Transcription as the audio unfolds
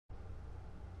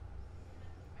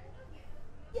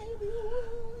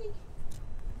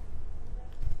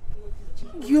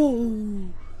Yo!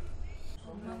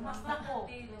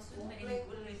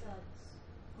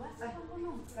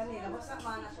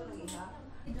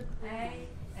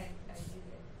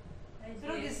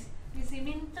 Pero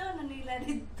gisiminto na nila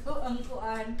dito ang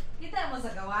kuan. Kita mo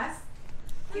sa gawas?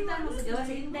 Kita mo sa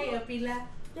gawas, hindi o pila.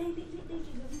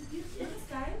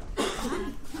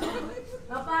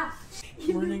 Papa!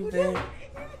 Morning, Tay.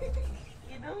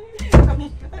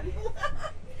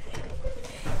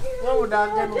 Wow,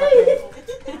 dagan mo ka.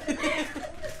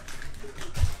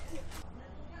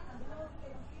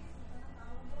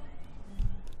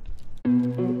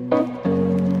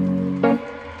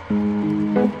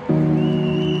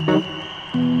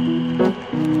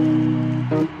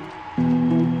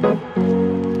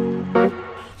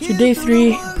 So day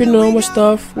 3, pretty normal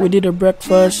stuff. We did a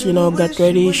breakfast, you know, got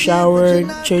ready, showered,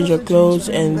 changed our clothes,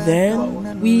 and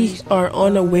then we are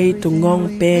on our way to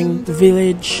Ngong Peng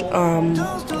village.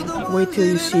 Wait till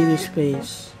you see this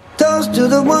place. Toast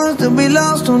to the ones that we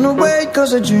lost on the way,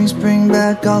 cause the drinks bring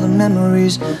back all the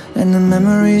memories, and the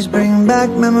memories bring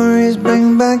back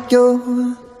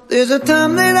you. There's a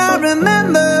time that I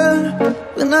remember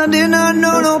when I did not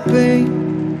know no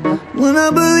pain, when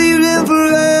I believed in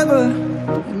forever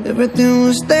and everything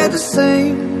would stay the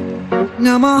same.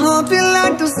 Now my heart feel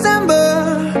like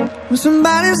December when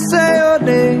somebody say your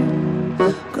name,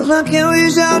 cause I can't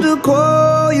reach out to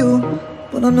call you,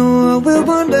 but I know I will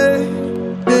one day.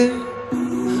 Yeah.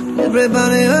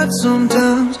 Everybody hurts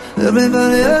sometimes,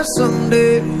 everybody hurts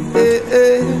someday. Yeah,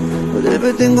 yeah. But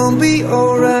everything gon' be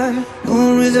alright.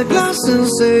 Gonna raise a glass and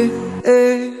say,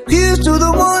 hey. Here's to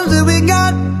the ones that we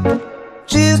got.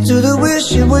 Cheers to the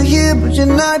wish you were here but you're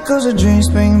not, cause the drinks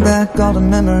bring back all the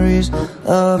memories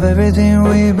of everything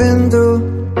we've been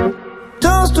through.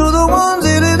 Toast to the ones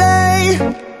here today,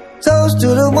 toast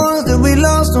to the ones that we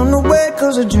lost on the way,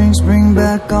 cause the drinks bring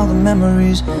back all the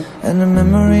memories, and the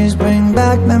memories bring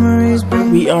back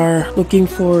We are looking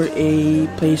for a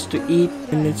place to eat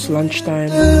and it's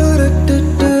lunchtime.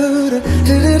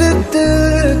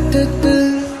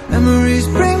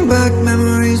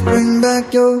 Memories bring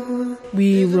back your.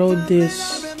 We rode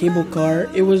this cable car.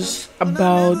 It was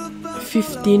about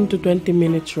 15 to 20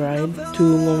 minutes ride to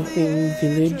Ngong Peng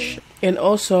village. And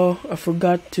also, I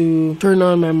forgot to turn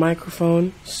on my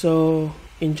microphone, so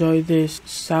enjoy this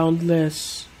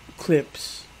soundless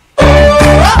clips.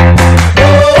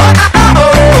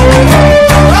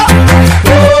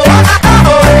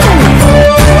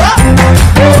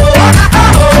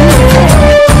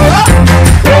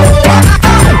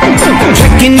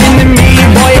 Checking into me,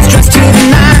 boy, it's dressed to the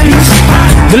nines.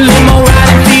 The limo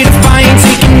riding feet of fire,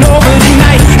 taking over the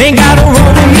night. Ain't got a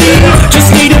roll with me,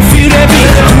 just need a few to be.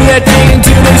 Do that thing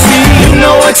until they see. You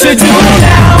know what to do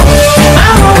now.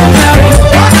 I'm all about it.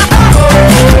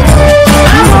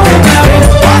 I'm all about it.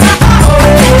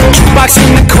 Jukebox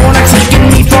in the corner, taking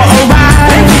me for a ride.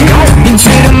 Into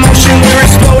the motion, we're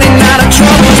exploding out of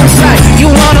trouble inside.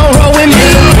 You wanna roll with me?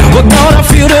 We're gonna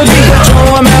feel the beat.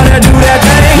 Show 'em how to do that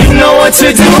thing. You know what to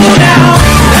do now.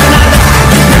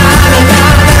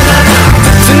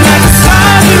 Tonight the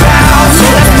stars are out, so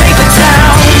let's make a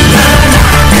town.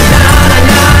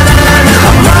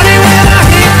 I'm running when I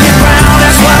hit the ground.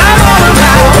 That's what I'm all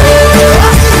about.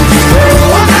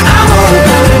 I'm all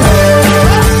about it.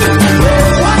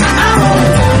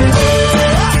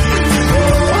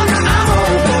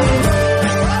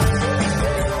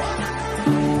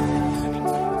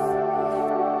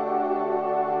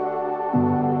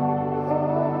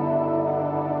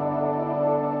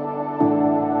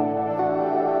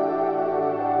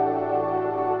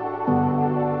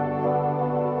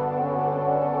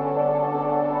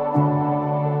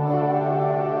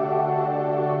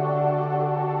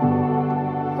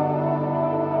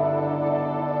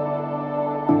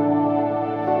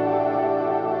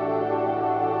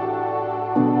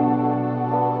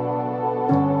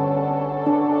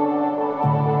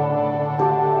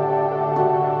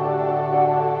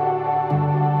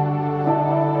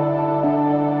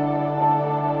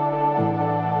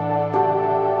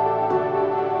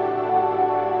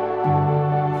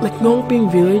 Like Ngong Peng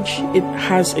village, it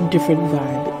has a different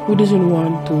vibe. Who doesn't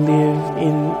want to live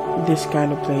in this kind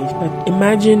of place? Like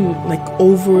imagine like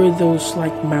over those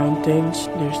like mountains,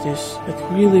 there's this like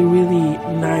really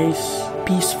nice,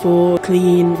 peaceful,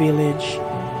 clean village.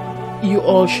 You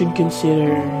all should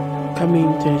consider coming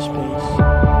to this place.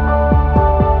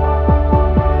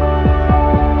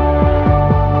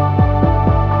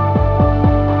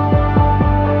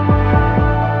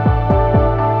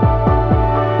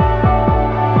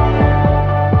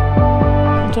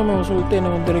 Masulti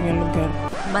na dari nga lugar.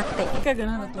 Bate. Ika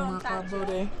gana na itong mga kabo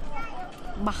eh.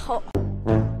 Baho.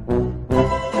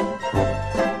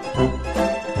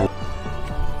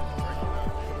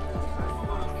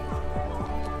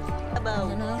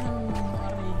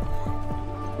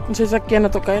 Ang sasakyan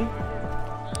na to, Kyle?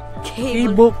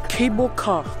 Cable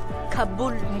car.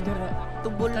 Kabul.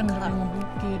 Tubol Kan ka. mga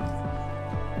bukid.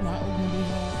 Laog mo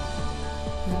diha.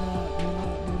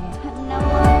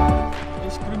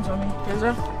 Ice cream sa amin.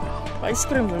 Kaya pa-ice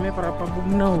cream sa amin para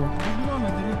pabugnaw. Bugnaw na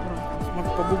dili para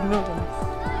magpabugnaw kami.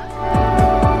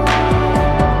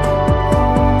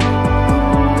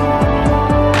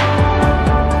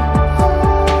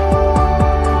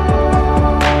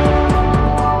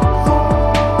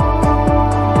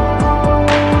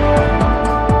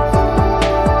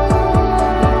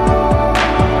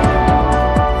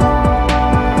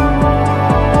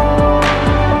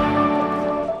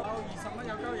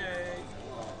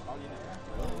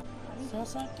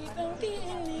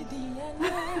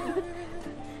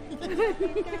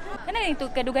 Kana ito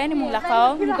kadugayan imong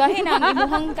lakaw, mugahin ang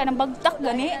imuhang kanang bagtak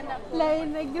gani.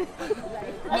 Lain na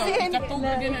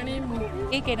Katulad din na nimo.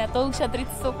 Kay natog siya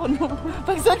dritso kuno.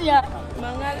 Pagson niya.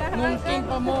 Mga lahat. Mumping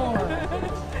pa mo.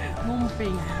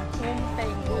 Mumping.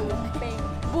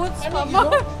 Boots pa mo.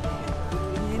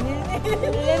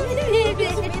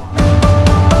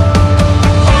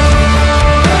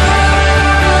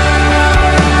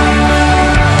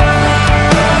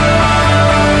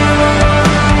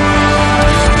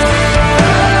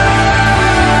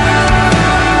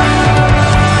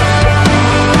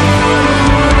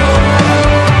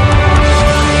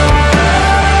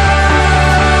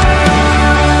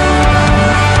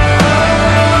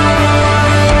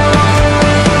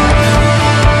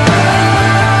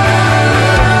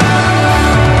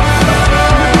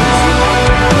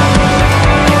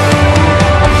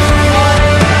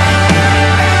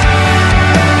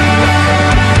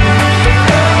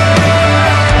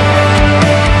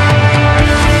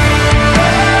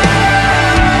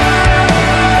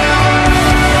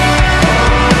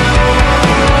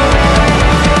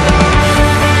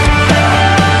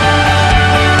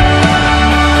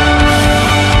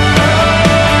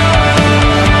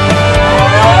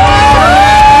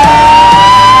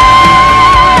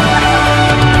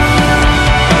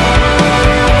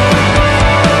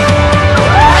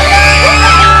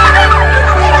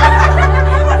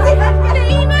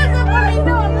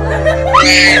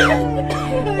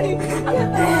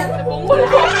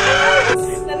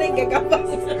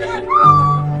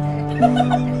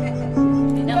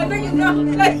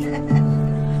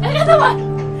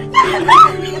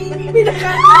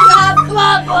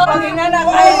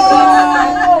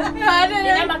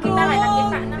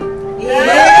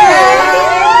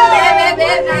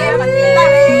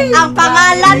 Ang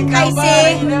pangalan kay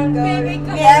si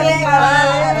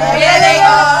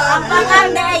ang pangalan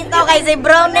na ito kay si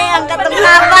Brownie ang katong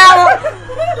kabaw.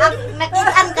 Ang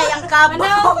nakitaan kay ang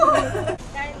kabaw.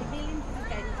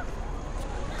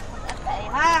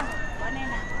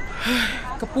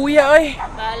 Kapuya oy.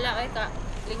 Bala ay ka.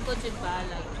 Lingkod jud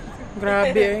bala.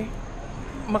 Grabe oy.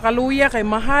 Makaluya kay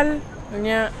mahal.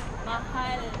 Nya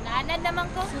Mahal. Naanad naman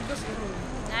ko.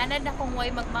 Naanad akong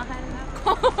way magmahal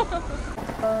ako.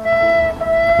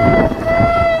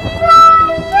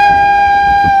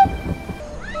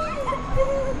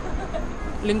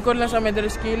 lingkod lang sa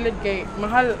medres kilid kay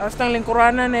mahal hastang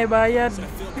lingkuranan na bayad.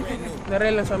 Dere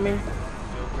lang sa mi.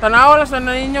 Tanaw lang sa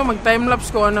ninyo mag time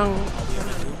lapse ko anang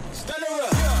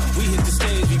We hit the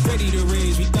stage, we ready to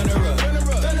raise, we thunder up.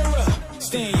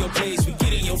 Stay in your place, we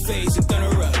get in your face and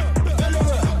thunder up.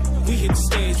 We hit the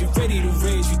stage, we ready to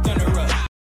raise, we thunder up.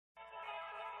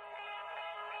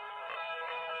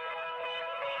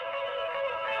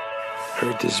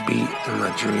 Heard this beat in my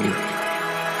dream.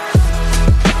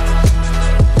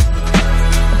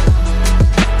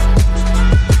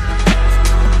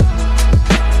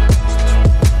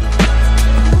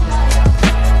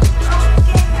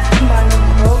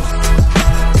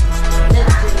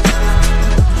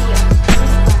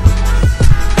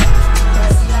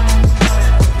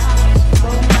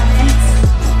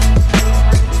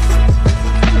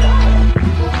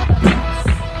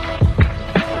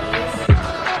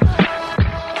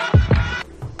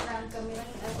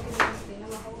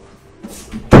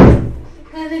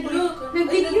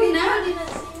 Nag-video na?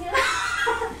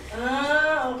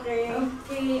 Okay.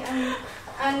 Okay,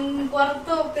 ang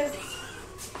kwarto,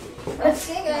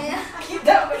 kasi kaya.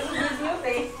 Kita ba yung video,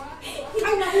 eh?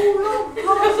 Ay, nahulog!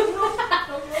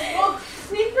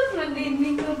 Nito na din,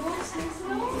 microbox.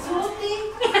 Sorting.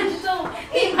 Ito.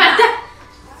 Eh, mata!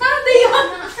 Saan yun?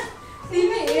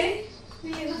 Sino eh?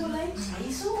 Sino ko like?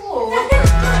 Ay, suho.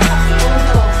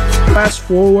 fast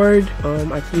forward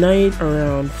at night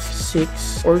around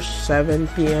 6 or 7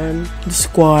 p.m. the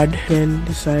squad then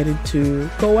decided to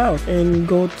go out and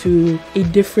go to a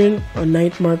different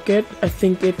night market. I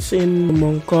think it's in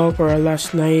Mongkok for our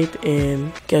last night,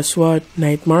 and guess what?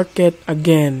 Night market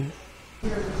again.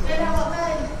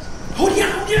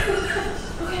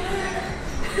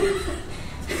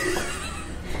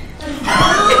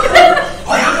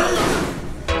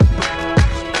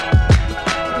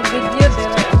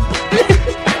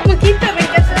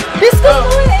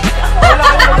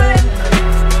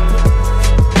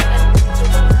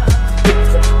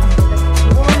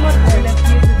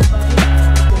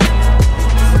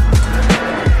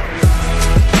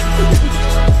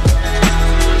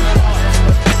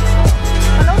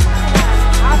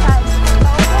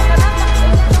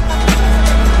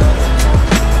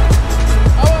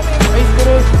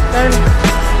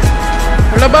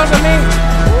 Labang kami.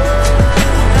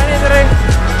 Nani dire.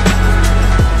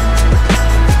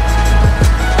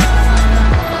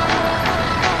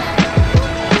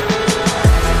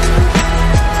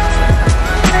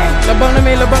 Labang na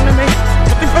may, labang na may.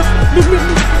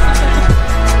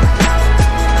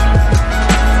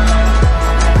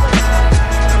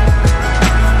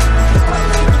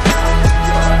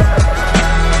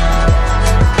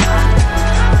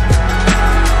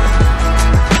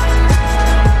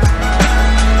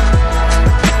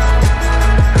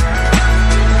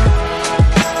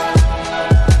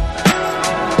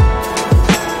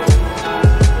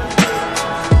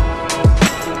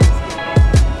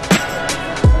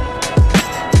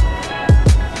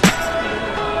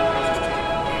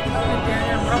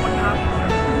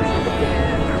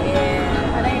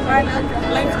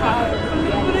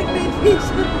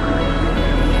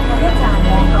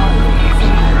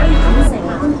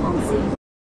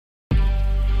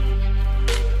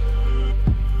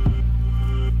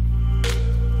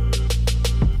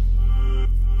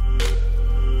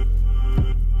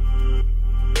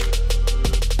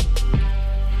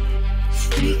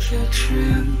 Speak your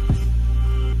truth.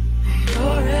 They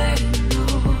already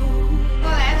know. Oh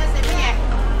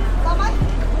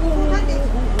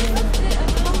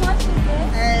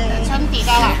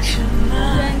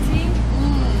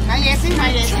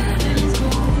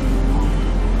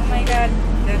my God.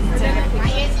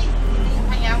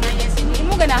 Hindi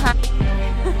mo ganahan.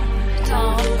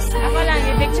 Oo. Ako lang,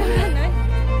 i-picture ka na.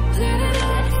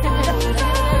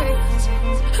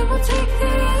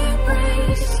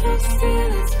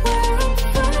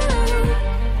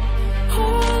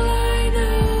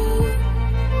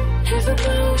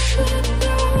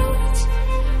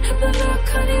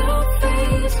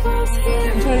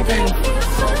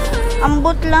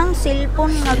 Ambot lang, cellphone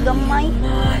nga gamay.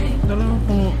 Dalawa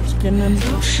kung scanan.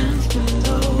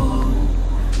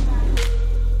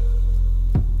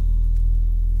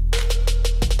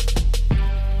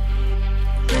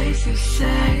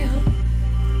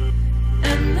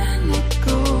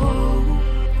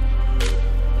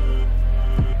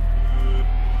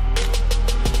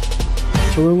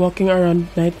 So we're walking around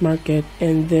night market,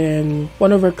 and then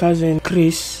one of our cousin,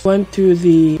 Chris, went to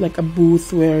the a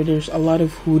booth where there's a lot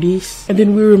of hoodies, and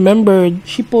then we remembered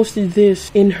she posted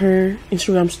this in her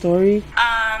Instagram story.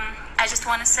 I just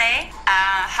want to say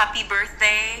happy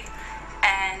birthday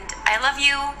and I love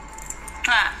you.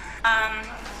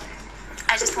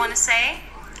 I just want to say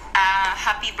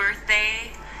happy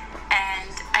birthday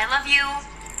and I love you.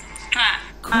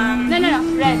 No,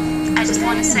 red. I just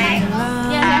want to say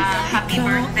happy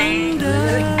birthday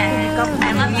and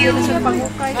I love you.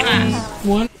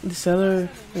 The seller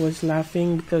was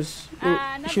laughing because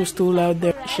she was too loud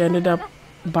there. She ended up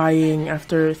buying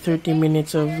after 30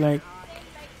 minutes of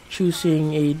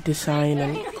choosing a design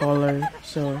and color.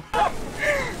 So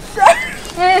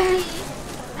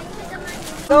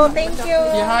thank you.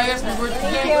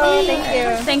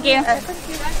 Thank you.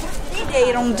 Hindi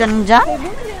irong janjan.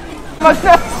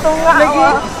 Magsasunga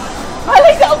ako.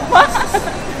 Malay ka pa.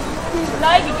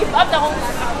 Lagi, give up na kung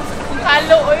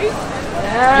halo, oy.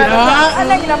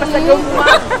 Alam na basta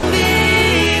gumma.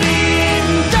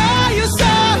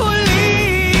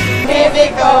 Baby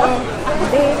ko.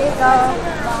 Baby ko.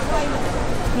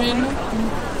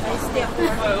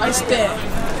 I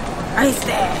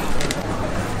stay.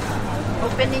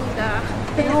 Opening ka.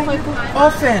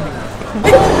 Open.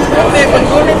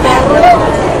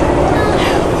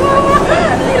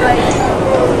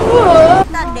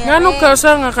 Ngano ka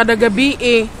sa nga kada gabi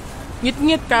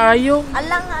ngit-ngit kaayo.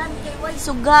 Alangan kay way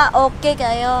suga, okay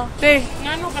kayo. Te,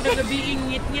 ngano kada gabi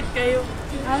ngit-ngit kayo.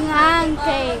 Hangang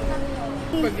kay.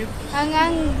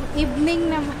 Hangang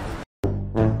evening naman.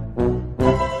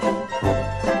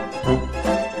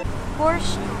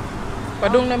 Porsche.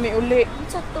 Padung na mi uli.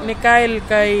 Ni Kyle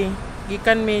kay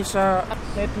gikan mi sa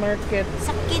night market.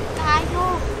 Sakit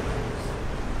kayo.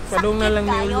 Padung na lang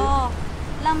mi uli.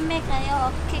 Lame kayo,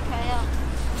 okay kayo.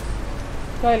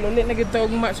 Kyle, uli na kita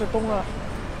ugma sa tunga.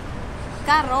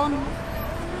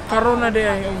 Karon na di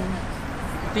ay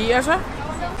tiya sa?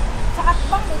 Sakat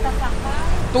bang dito saka?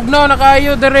 Tugnaw na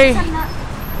kayo dere.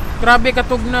 Grabe ka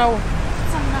tugnaw.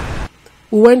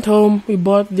 We went home, we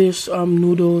bought this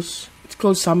noodles. It's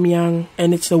called samyang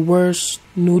and it's the worst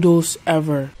noodles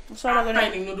ever. Sala ka na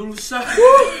ining noodles sa.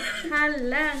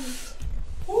 Halang.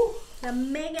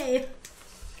 Lame kayo.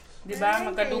 Diba?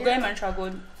 Magkadugay man siya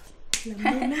good.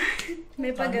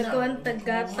 May pagatuan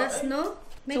taggatas, no?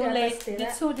 May gatas tira.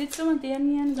 Dito man tiyan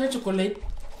yan. Is that chocolate?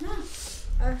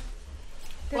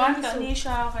 Kuwan ka ni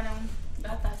siya ka ng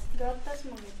gatas. Gatas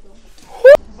mo ito.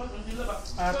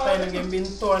 Atay,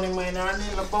 nag-imbento. Anong may nani?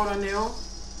 Labaw na niyo.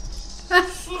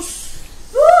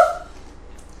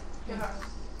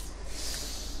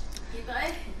 Ito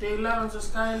eh. Tila, sa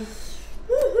style.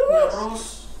 May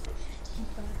rose.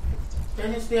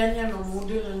 Kanyas tiyan yan, o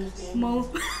mudi na tiyan.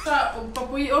 Sa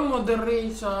papuyon mo dere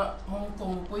sa Hong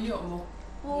Kong, puyo mo.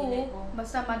 Oo.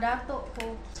 Basta madato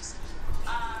ko.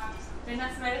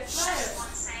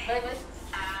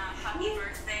 Happy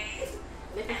birthday.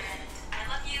 And I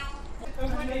love you.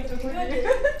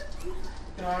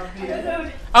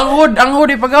 Grabe. Ang hood,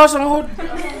 ipagawas ang hood.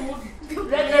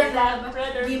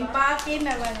 Gimpake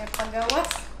naman yung pagawas.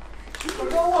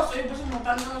 Pagawas, ay basta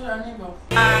matanda sa niya ba?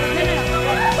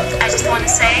 I just want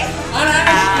to say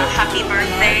happy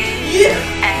birthday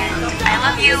and I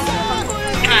love you.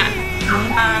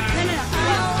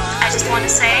 I just want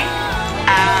to say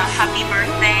happy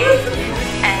birthday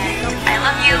and I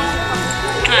love you.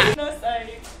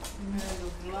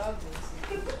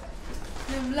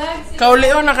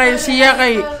 Kaulion na kay siya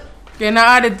kay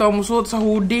naadid to musuot sa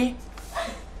hoodie.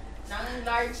 Nang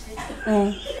large.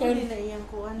 Oh. Hindi na iyang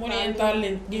kuhan. Muna yung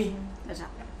talent, gi.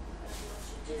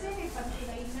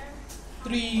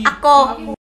 3. Ako.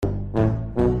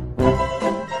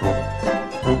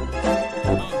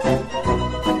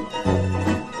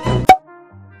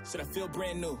 Should I feel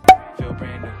brand new? Feel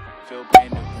brand new. Feel brand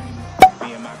new.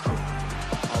 Me and my crew.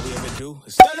 All we ever do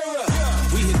is thunder up.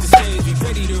 We hit the stage, we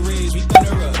ready to rage, we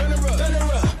thunder up. Thunder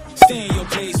up. Stay in your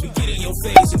place, we get in your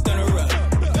face and thunder up.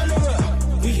 Thunder up.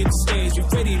 We hit the stage, we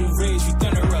ready to rage, we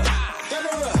thunder up.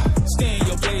 Thunder up. Stay in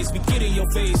your place, we get in your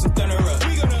face and thunder up.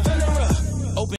 We gonna